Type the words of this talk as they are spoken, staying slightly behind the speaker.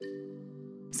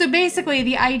So basically,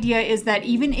 the idea is that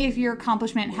even if your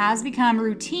accomplishment has become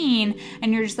routine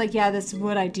and you're just like, yeah, this is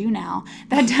what I do now,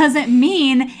 that doesn't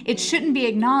mean it shouldn't be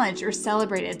acknowledged or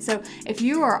celebrated. So if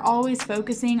you are always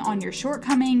focusing on your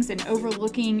shortcomings and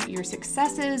overlooking your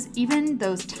successes, even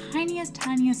those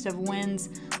tiniest of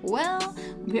wins, well,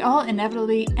 we all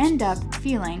inevitably end up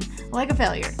feeling like a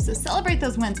failure. So celebrate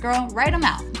those wins, girl. Write them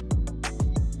out.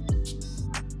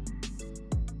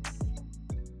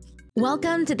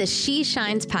 Welcome to the She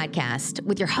Shines podcast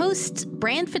with your hosts,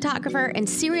 brand photographer and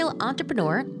serial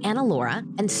entrepreneur, Anna Laura,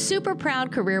 and super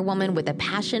proud career woman with a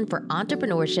passion for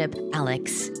entrepreneurship,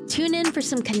 Alex. Tune in for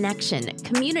some connection,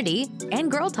 community, and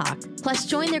girl talk. Plus,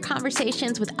 join their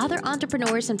conversations with other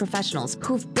entrepreneurs and professionals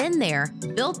who've been there,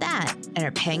 built that, and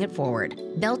are paying it forward.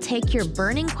 They'll take your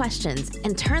burning questions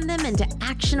and turn them into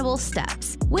actionable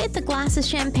steps with a glass of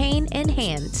champagne in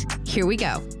hand. Here we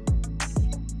go.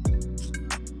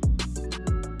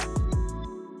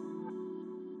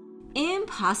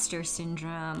 Imposter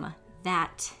syndrome,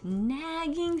 that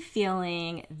nagging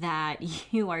feeling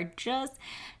that you are just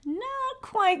not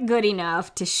quite good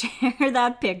enough to share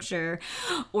that picture,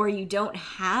 or you don't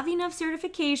have enough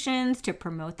certifications to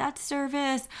promote that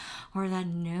service, or that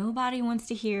nobody wants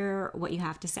to hear what you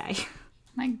have to say.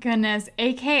 My goodness,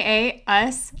 AKA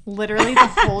us, literally the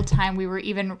whole time we were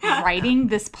even writing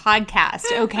this podcast,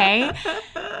 okay?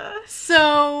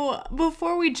 So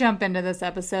before we jump into this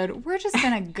episode, we're just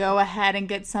going to go ahead and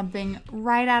get something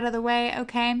right out of the way,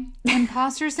 okay?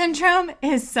 Imposter syndrome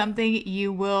is something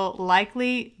you will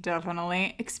likely,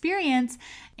 definitely experience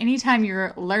anytime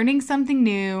you're learning something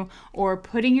new or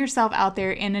putting yourself out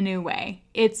there in a new way.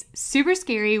 It's super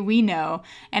scary, we know,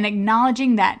 and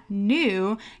acknowledging that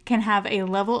new can have a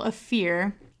level of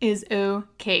fear is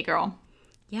okay, girl.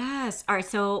 Yes. All right.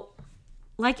 So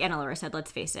like Anna Laura said,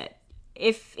 let's face it.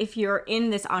 If you're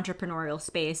in this entrepreneurial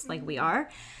space like we are,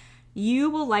 you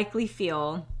will likely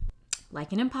feel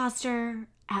like an imposter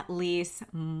at least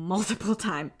multiple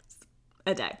times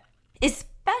a day,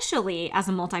 especially as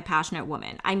a multi-passionate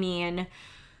woman. I mean,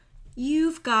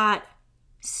 you've got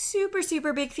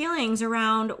super big feelings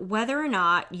around whether or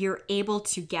not you're able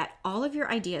to get all of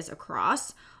your ideas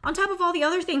across on top of all the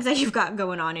other things that you've got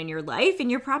going on in your life.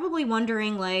 And you're probably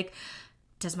wondering, like,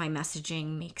 does my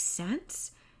messaging make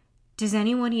sense? Does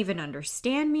anyone even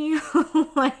understand me?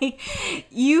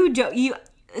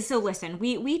 So listen,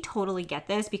 we totally get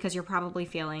this, because you're probably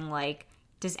feeling like,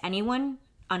 does anyone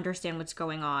understand what's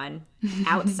going on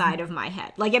outside of my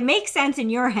head? Like, it makes sense in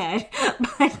your head,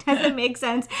 but it doesn't make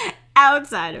sense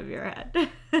outside of your head.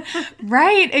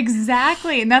 Right,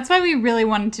 exactly. And that's why we really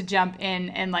wanted to jump in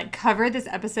and like cover this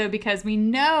episode, because we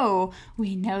know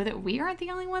that we aren't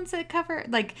the only ones that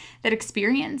that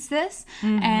experience this.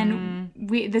 Mm-hmm.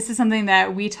 And this is something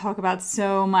that we talk about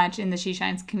so much in the She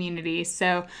Shines community.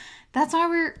 So that's why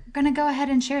we're going to go ahead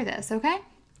and share this, okay?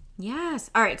 Yes.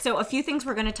 All right. So a few things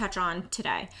we're going to touch on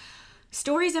today.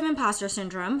 Stories of imposter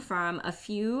syndrome from a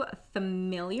few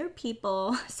familiar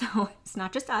people. So it's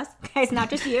not just us. Okay, it's not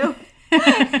just you.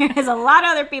 There's a lot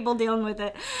of other people dealing with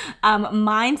it.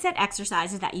 Mindset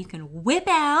exercises that you can whip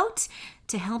out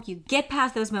to help you get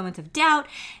past those moments of doubt,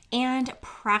 and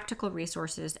practical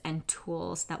resources and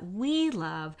tools that we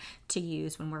love to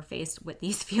use when we're faced with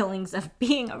these feelings of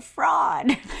being a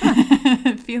fraud.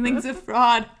 Feelings of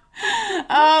fraud.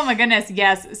 Oh my goodness,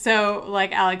 yes. So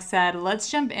like Alex said,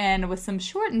 let's jump in with some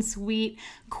short and sweet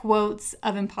quotes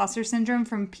of imposter syndrome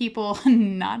from people,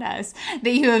 not us,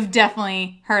 that you have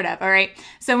definitely heard of, all right?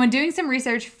 So when doing some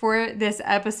research for this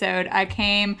episode, I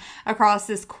came across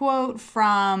this quote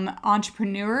from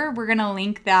Entrepreneur. We're going to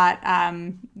link that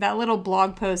little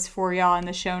blog post for y'all in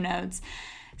the show notes,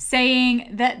 saying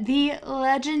that the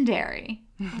legendary,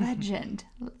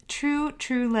 true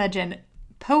legend,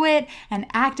 poet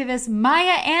and activist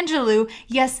Maya Angelou,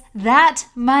 yes, that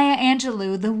Maya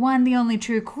Angelou, the one, the only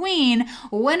true queen,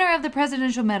 winner of the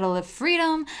Presidential Medal of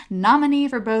Freedom, nominee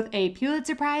for both a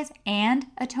Pulitzer Prize and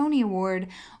a Tony Award,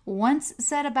 once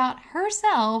said about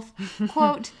herself,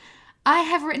 quote, "I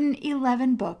have written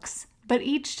 11 books, but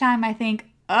each time I think,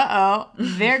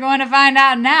 they're going to find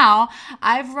out now.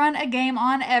 I've run a game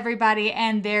on everybody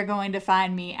and they're going to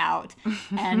find me out."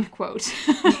 End quote.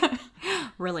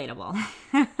 Relatable.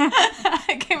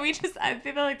 Can we just, I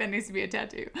feel like that needs to be a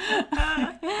tattoo.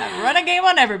 I've run a game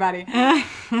on everybody. Oh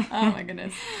my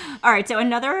goodness. All right. So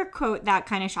another quote that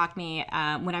kind of shocked me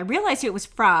when I realized who it was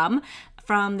from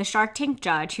the Shark Tank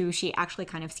judge, who she actually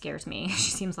kind of scares me.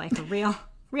 She seems like a real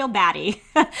baddie.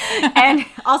 And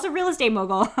also real estate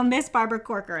mogul, Miss Barbara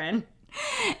Corcoran.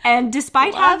 And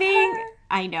despite having,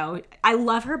 I know, I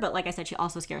love her, but like I said, she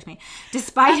also scares me.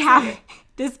 Despite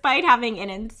Despite having an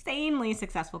insanely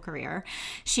successful career,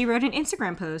 she wrote an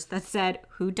Instagram post that said,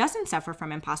 "Who doesn't suffer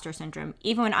from imposter syndrome?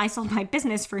 Even when I sold my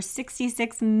business for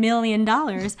 $66 million,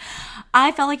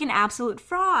 I felt like an absolute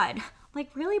fraud." Like,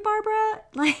 really, Barbara?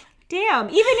 Like, damn,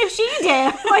 even if she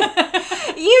did,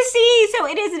 like, you see, so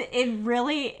it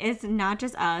really is not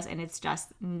just us, and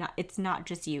it's not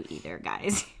just you either,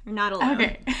 guys. You're not alone.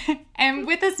 Okay. And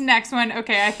with this next one,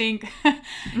 okay, I think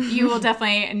you will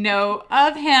definitely know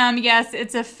of him. Yes,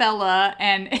 it's a fella,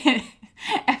 and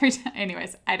every time,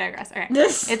 anyways, I digress. Okay.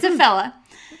 It's a fella.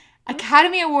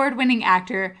 Academy Award-winning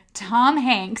actor Tom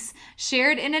Hanks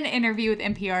shared in an interview with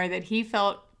NPR that he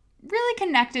felt really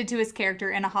connected to his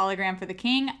character in A Hologram for the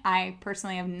King. I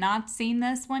personally have not seen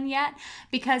this one yet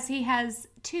because he has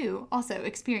too also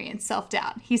experienced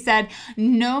self-doubt. He said,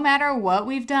 "No matter what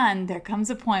we've done, there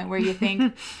comes a point where you think,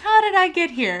 how did I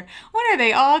get here? When are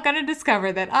they all going to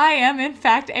discover that I am in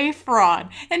fact a fraud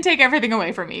and take everything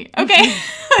away from me?" Okay.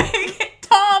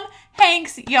 Tom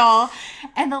Hanks, y'all.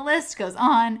 And the list goes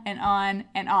on and on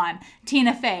and on.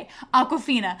 Tina Fey,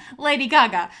 Awkwafina, Lady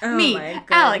Gaga, me,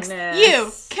 Alex,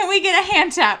 you. Can we get a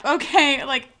hand tap? Okay,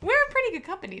 like, we're in pretty good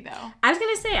company, though. I was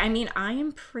going to say, I mean, I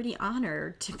am pretty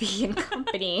honored to be in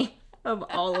company of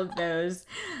all of those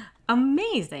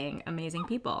amazing, amazing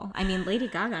people. I mean, Lady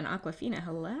Gaga and Awkwafina,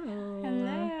 hello.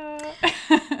 Hello.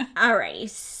 Alrighty,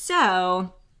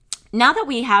 so now that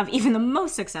we have even the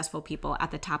most successful people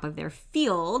at the top of their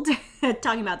field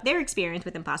talking about their experience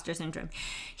with imposter syndrome,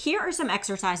 here are some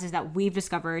exercises that we've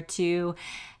discovered to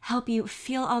help you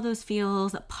feel all those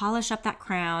feels, polish up that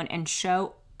crown, and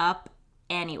show up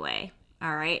anyway.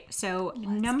 All right. So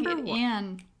number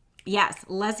one. Yes,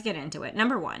 let's get into it.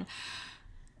 Number one,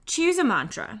 choose a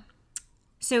mantra.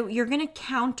 So you're going to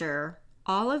counter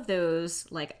all of those,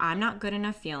 like, I'm not good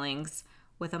enough feelings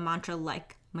with a mantra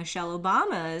like Michelle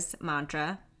Obama's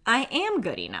mantra, I am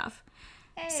good enough.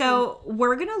 Hey. So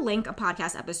we're going to link a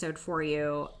podcast episode for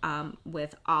you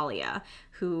with Alia,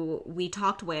 who we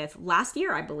talked with last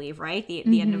year, I believe, right?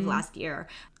 The end of last year,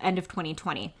 end of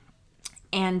 2020.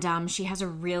 And she has a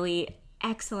really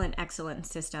excellent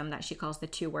system that she calls the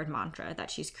 2-word mantra that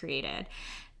she's created.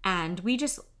 And we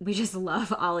just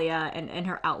love Alia and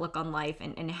her outlook on life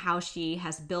and how she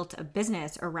has built a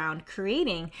business around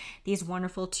creating these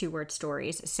wonderful 2-word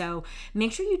stories. So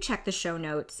make sure you check the show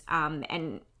notes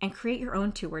and create your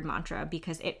own 2-word mantra,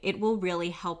 because it will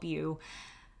really help you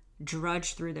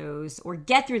drudge through those, or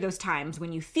get through those times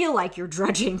when you feel like you're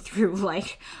drudging through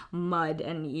like mud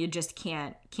and you just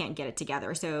can't get it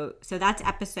together. So that's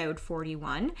episode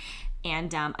 41.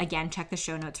 And again, check the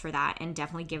show notes for that, and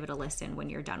definitely give it a listen when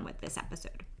you're done with this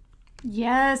episode.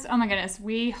 Yes. Oh my goodness.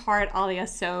 We heart Alia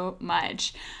so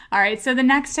much. All right. So the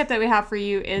next tip that we have for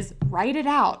you is write it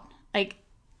out. Like,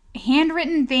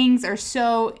 handwritten things are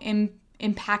so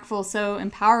impactful, so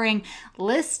empowering.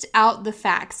 List out the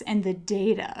facts and the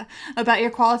data about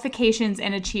your qualifications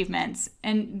and achievements.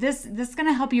 And this is going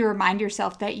to help you remind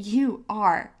yourself that you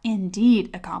are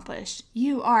indeed accomplished.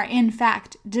 You are, in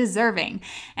fact, deserving.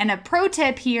 And a pro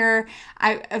tip here,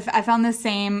 I found the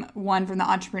same one from the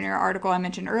Entrepreneur article I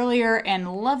mentioned earlier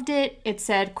and loved it. It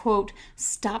said, quote,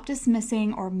 "Stop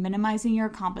dismissing or minimizing your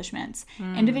accomplishments.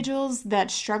 Individuals that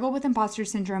struggle with imposter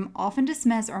syndrome often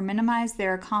dismiss or minimize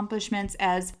their accomplishments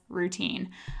as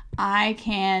routine." I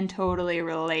can totally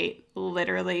relate.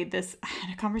 Literally, I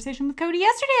had a conversation with Cody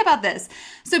yesterday about this.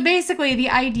 So basically, the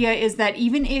idea is that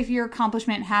even if your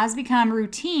accomplishment has become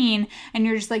routine and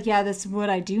you're just like, yeah, this is what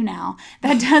I do now,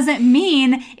 that doesn't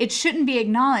mean it shouldn't be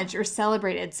acknowledged or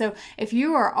celebrated. So if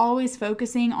you are always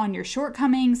focusing on your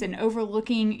shortcomings and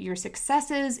overlooking your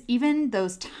successes, even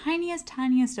those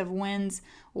tiniest of wins,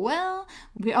 well,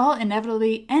 we all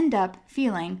inevitably end up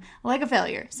feeling like a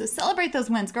failure. So celebrate those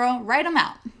wins, girl. Write them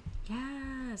out.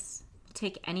 Yes.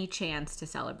 Take any chance to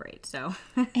celebrate. So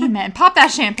amen. Pop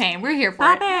that champagne. We're here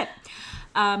for it. Pop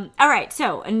it. All right.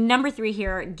 So number 3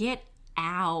 here, get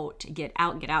out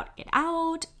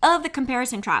of the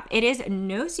comparison trap. It is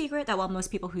no secret that while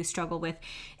most people who struggle with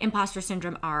imposter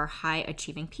syndrome are high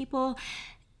achieving people,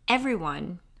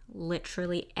 everyone,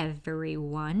 literally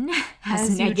everyone,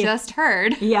 as you just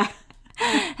heard,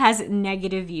 has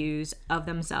negative views of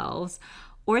themselves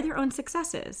or their own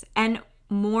successes, and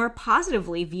more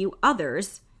positively view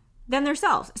others than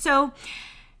themselves. So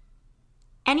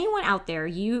anyone out there,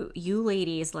 you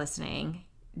ladies listening,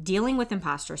 dealing with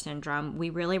imposter syndrome, we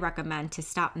really recommend to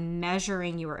stop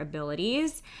measuring your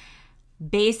abilities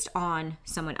based on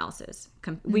someone else's.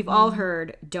 We've all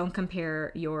heard, don't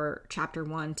compare your chapter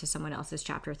 1 to someone else's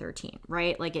chapter 13,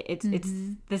 right? Like it's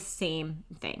the same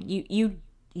thing.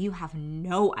 You have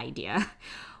no idea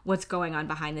what's going on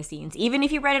behind the scenes. Even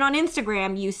if you read it on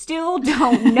Instagram, you still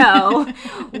don't know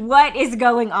what is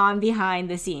going on behind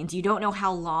the scenes. You don't know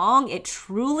how long it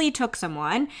truly took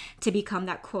someone to become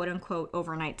that quote unquote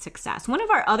overnight success. One of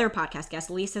our other podcast guests,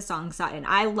 Lisa Song Sutton,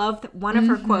 I love one of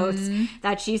her quotes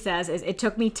that she says is, "It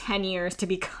took me 10 years to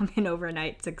become an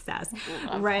overnight success."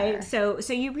 Love right? her.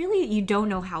 So you don't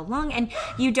know how long, and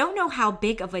you don't know how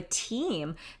big of a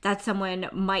team that someone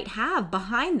might have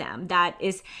behind them that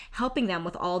is helping them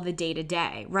with all the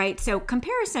day-to-day, right? So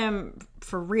comparison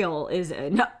for real is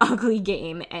an ugly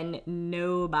game, and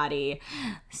nobody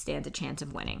stands a chance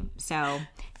of winning. So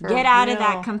get out of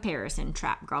that comparison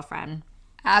trap, girlfriend.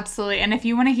 Absolutely. And if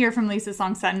you want to hear from Lisa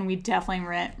Song Sutton, we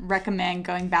definitely recommend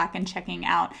going back and checking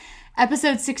out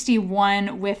episode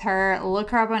 61 with her.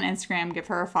 Look her up on Instagram, give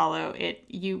her a follow.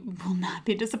 You will not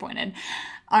be disappointed.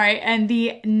 All right. And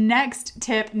the next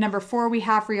tip, number 4 we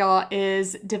have for y'all,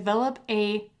 is develop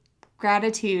a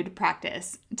gratitude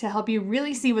practice to help you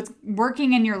really see what's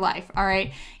working in your life. All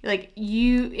right. Like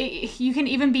you can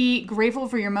even be grateful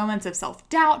for your moments of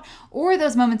self-doubt or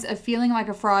those moments of feeling like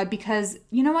a fraud, because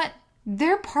you know what?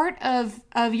 They're part of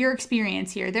your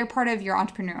experience here. They're part of your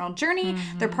entrepreneurial journey.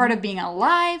 They're part of being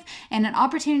alive and an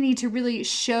opportunity to really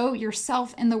show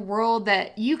yourself in the world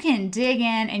that you can dig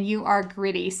in and you are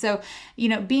gritty. So,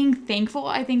 being thankful,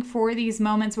 I think, for these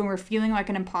moments when we're feeling like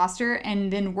an imposter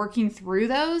and then working through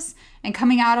those and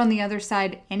coming out on the other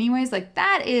side anyways, like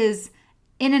that is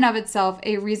in and of itself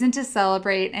a reason to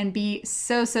celebrate and be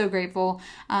so, so grateful.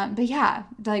 But yeah,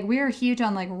 like we are huge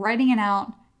on like writing it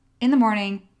out in the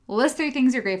morning. List 3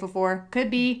 things you're grateful for.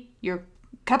 Could be your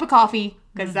cup of coffee,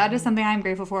 because that is something I'm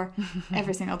grateful for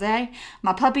every single day.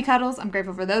 My puppy cuddles, I'm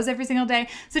grateful for those every single day.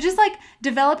 So just like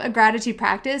develop a gratitude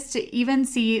practice to even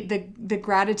see the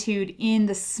gratitude in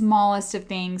the smallest of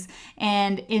things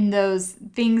and in those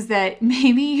things that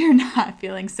maybe you're not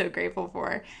feeling so grateful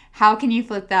for. How can you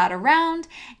flip that around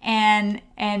and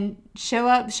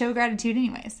show gratitude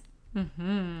anyways?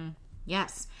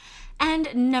 Yes.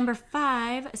 And number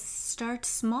 5, start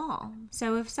small.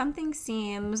 So if something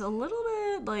seems a little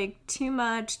bit like too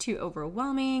much, too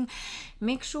overwhelming,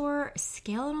 make sure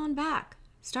scale it on back.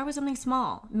 Start with something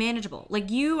small, manageable.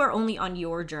 Like you are only on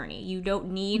your journey. You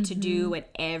don't need to do what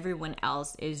everyone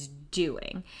else is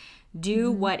doing.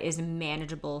 Do what is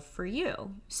manageable for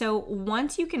you. So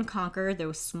once you can conquer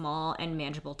those small and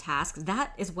manageable tasks,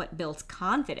 that is what builds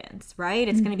confidence, right?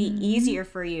 It's going to be easier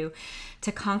for you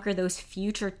to conquer those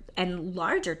future and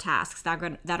larger tasks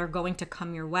that are going to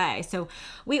come your way. So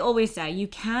we always say you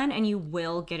can and you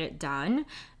will get it done,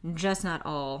 just not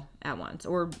all at once,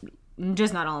 or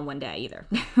just not all in one day either.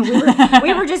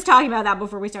 we were just talking about that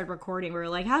before we started recording. We were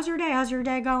like, how's your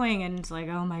day going? And it's like,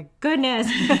 oh my goodness,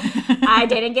 I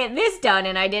didn't get this done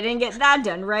and I didn't get that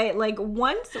done, right? Like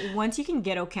once you can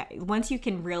once you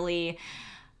can really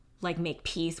like make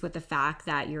peace with the fact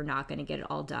that you're not going to get it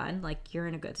all done, like you're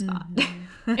in a good spot.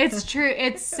 It's true.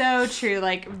 It's so true.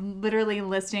 Like literally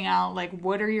listing out like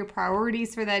what are your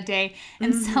priorities for that day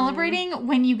and celebrating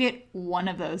when you get one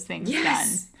of those things done.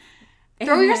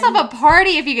 Throw yourself a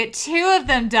party if you get 2 of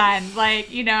them done. Like,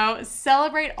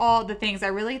 celebrate all the things. I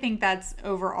really think that's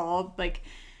overall, like,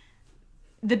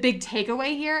 the big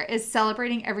takeaway here is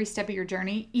celebrating every step of your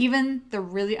journey, even the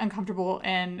really uncomfortable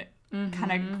and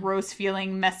kind of gross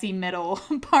feeling, messy middle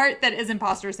part that is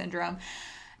imposter syndrome.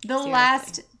 The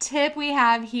last tip we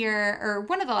have here, or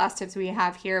one of the last tips we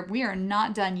have here, we are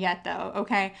not done yet though,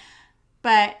 okay?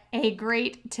 But a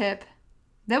great tip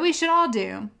that we should all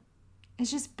do is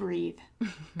just breathe,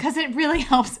 because it really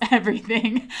helps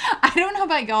everything. I don't know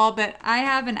about y'all, but I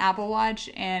have an Apple Watch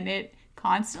and it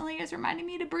constantly is reminding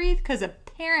me to breathe because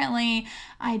apparently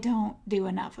I don't do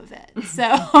enough of it.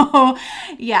 So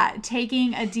yeah,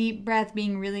 taking a deep breath,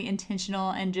 being really intentional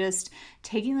and just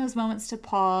taking those moments to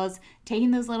pause,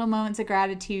 taking those little moments of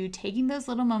gratitude, taking those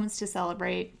little moments to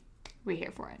celebrate, we're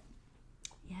here for it.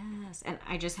 Yes. And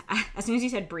as soon as you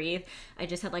said breathe, I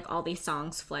just had like all these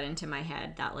songs flood into my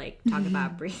head that like talk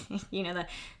about breathing. The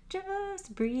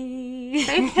just breathe.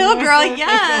 Faith Hill girl,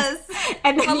 yes.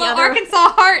 And then my little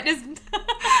Arkansas heart is.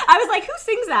 I was like, who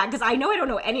sings that? Because I don't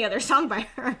know any other song by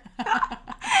her. And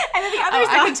then the other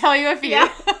song. I can tell you a few.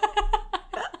 Yeah.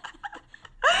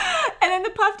 And then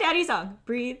the Puff Daddy song,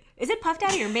 breathe. Is it Puff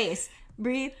Daddy or Mace?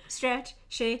 Breathe, stretch,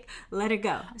 shake, let it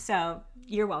go. So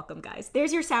you're welcome, guys.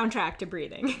 There's your soundtrack to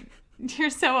breathing. You're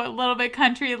so a little bit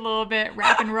country, a little bit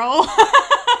rap and roll.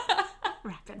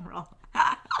 Rap and roll.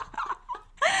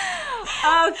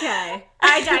 Okay,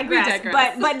 I digress. We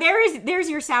digress. But there's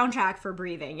your soundtrack for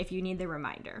breathing if you need the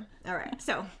reminder. All right.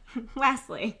 So,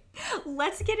 lastly,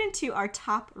 let's get into our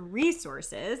top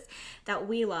resources that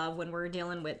we love when we're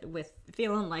dealing with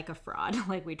feeling like a fraud,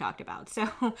 like we talked about. So,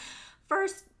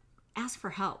 first, ask for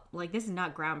help. Like, this is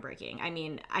not groundbreaking. I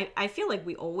mean, I feel like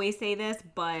we always say this,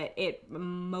 but it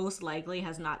most likely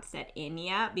has not set in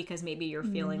yet, because maybe you're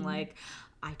feeling like,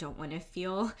 I don't want to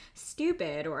feel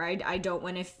stupid, or I don't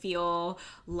want to feel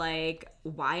like,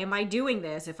 why am I doing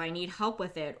this if I need help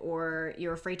with it? Or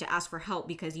you're afraid to ask for help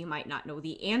because you might not know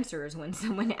the answers when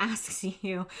someone asks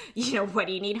you, what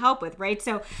do you need help with, right?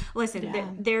 So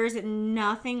listen, there's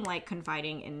nothing like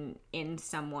confiding in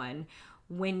someone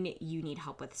when you need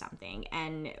help with something.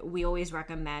 And we always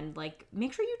recommend, like,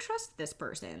 make sure you trust this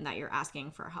person that you're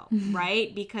asking for help,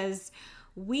 right? Because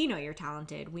we know you're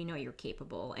talented, we know you're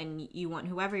capable, and you want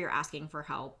whoever you're asking for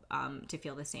help to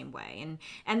feel the same way.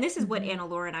 And this is what Anna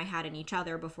Laura and I had in each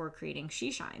other before creating She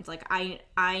Shines. Like,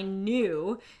 I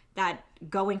knew that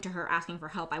going to her asking for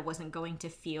help, I wasn't going to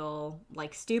feel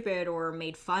like stupid or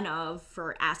made fun of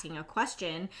for asking a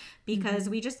question, because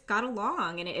we just got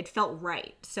along and it felt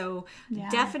right. So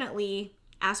definitely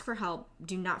ask for help.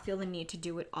 Do not feel the need to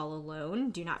do it all alone.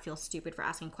 Do not feel stupid for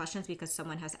asking questions because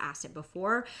someone has asked it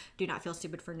before. Do not feel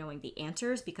stupid for knowing the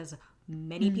answers, because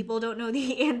many people don't know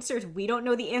the answers. We don't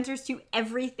know the answers to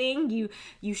everything.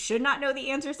 You should not know the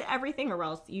answers to everything, or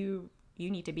else you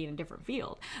need to be in a different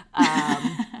field.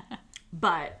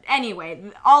 But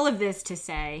anyway, all of this to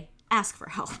say, ask for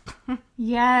help.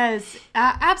 Yes,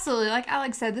 absolutely. Like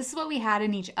Alex said, this is what we had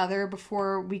in each other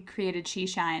before we created She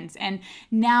Shines. And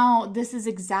now this is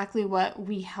exactly what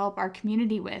we help our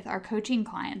community with, our coaching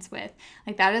clients with.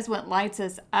 Like, that is what lights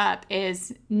us up,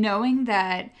 is knowing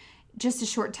that just a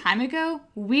short time ago,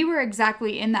 we were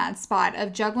exactly in that spot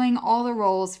of juggling all the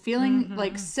roles, feeling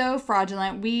like so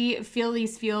fraudulent. We feel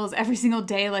these feels every single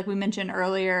day, like we mentioned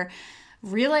earlier.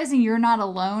 Realizing you're not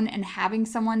alone and having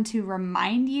someone to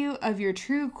remind you of your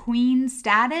true queen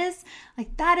status,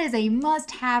 like, that is a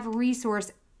must-have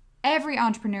resource every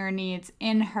entrepreneur needs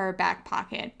in her back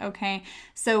pocket, okay?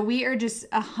 So we are just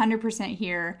 100%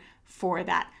 here for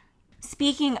that.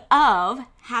 Speaking of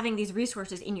having these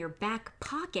resources in your back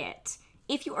pocket,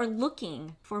 if you are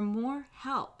looking for more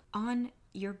help on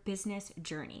your business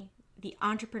journey, the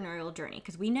entrepreneurial journey,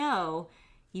 because we know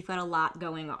you've got a lot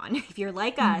going on. If you're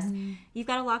like us, you've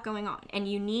got a lot going on, and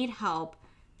you need help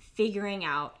figuring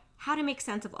out how to make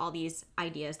sense of all these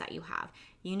ideas that you have.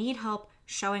 You need help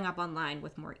showing up online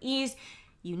with more ease.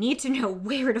 You need to know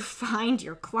where to find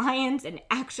your clients and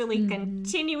actually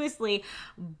continuously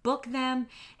book them.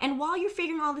 And while you're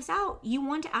figuring all this out, you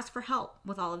want to ask for help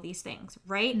with all of these things,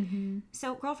 right?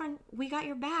 So, girlfriend, we got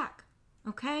your back.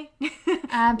 Okay?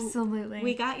 Absolutely.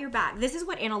 We got your back. This is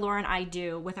what Anna Laura and I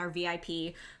do with our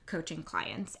VIP coaching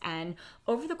clients. And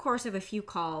over the course of a few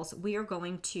calls, we are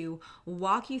going to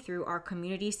walk you through our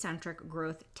community-centric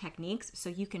growth techniques so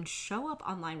you can show up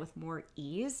online with more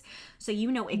ease, so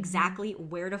you know exactly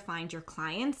where to find your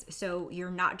clients, so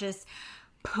you're not just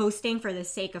posting for the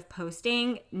sake of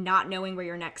posting, not knowing where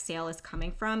your next sale is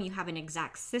coming from. You have an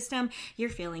exact system. You're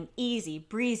feeling easy,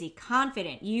 breezy,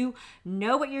 confident. You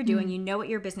know what you're doing. You know what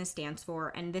your business stands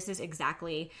for. And this is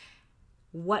exactly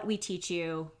what we teach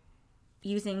you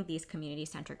using these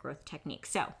community-centric growth techniques.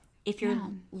 So if you're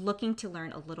looking to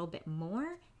learn a little bit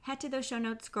more, head to those show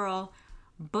notes, girl.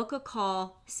 Book a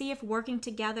call, see if working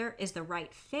together is the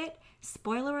right fit.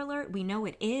 Spoiler alert, we know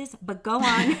it is, but go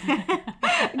on.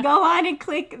 Go on and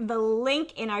click the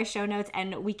link in our show notes,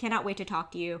 and we cannot wait to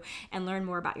talk to you and learn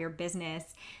more about your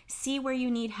business, see where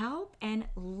you need help, and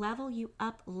level you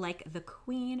up like the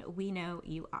queen we know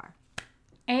you are.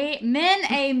 Amen,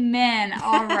 amen.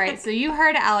 All right, so you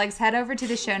heard Alex. Head over to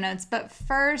the show notes, but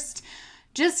first,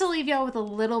 just to leave y'all with a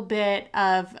little bit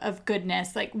of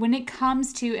goodness, like, when it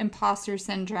comes to imposter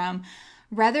syndrome,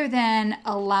 rather than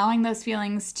allowing those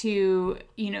feelings to,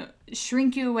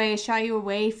 shrink you away, shy you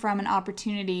away from an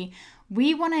opportunity,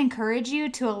 we want to encourage you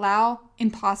to allow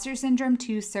imposter syndrome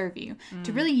to serve you,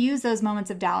 to really use those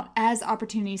moments of doubt as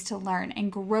opportunities to learn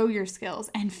and grow your skills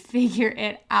and figure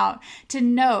it out, to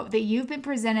know that you've been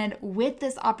presented with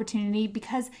this opportunity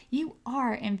because you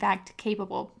are, in fact,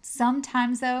 capable.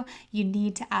 Sometimes, though, you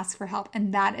need to ask for help,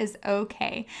 and that is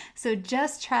okay. So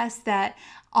just trust that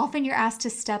often you're asked to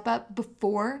step up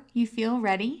before you feel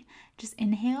ready. Just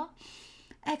inhale,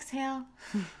 exhale,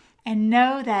 and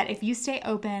know that if you stay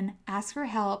open, ask for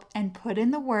help, and put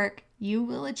in the work, you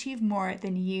will achieve more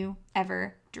than you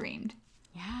ever dreamed.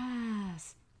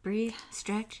 Yes. Breathe,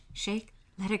 stretch, shake,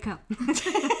 let it go.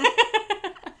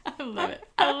 I love it.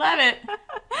 I love it.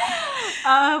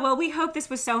 Well, we hope this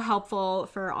was so helpful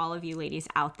for all of you ladies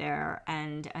out there.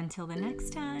 And until the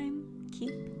next time,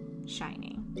 keep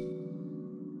shining.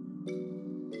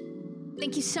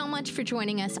 Thank you so much for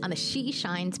joining us on the She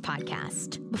Shines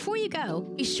podcast. Before you go,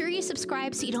 be sure you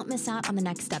subscribe so you don't miss out on the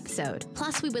next episode.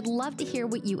 Plus, we would love to hear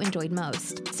what you enjoyed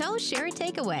most. So share a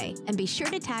takeaway and be sure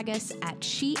to tag us at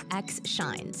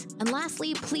SheXShines. And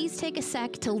lastly, please take a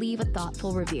sec to leave a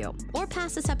thoughtful review or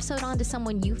pass this episode on to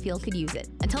someone you feel could use it.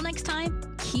 Until next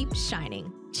time, keep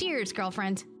shining. Cheers,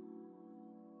 girlfriend.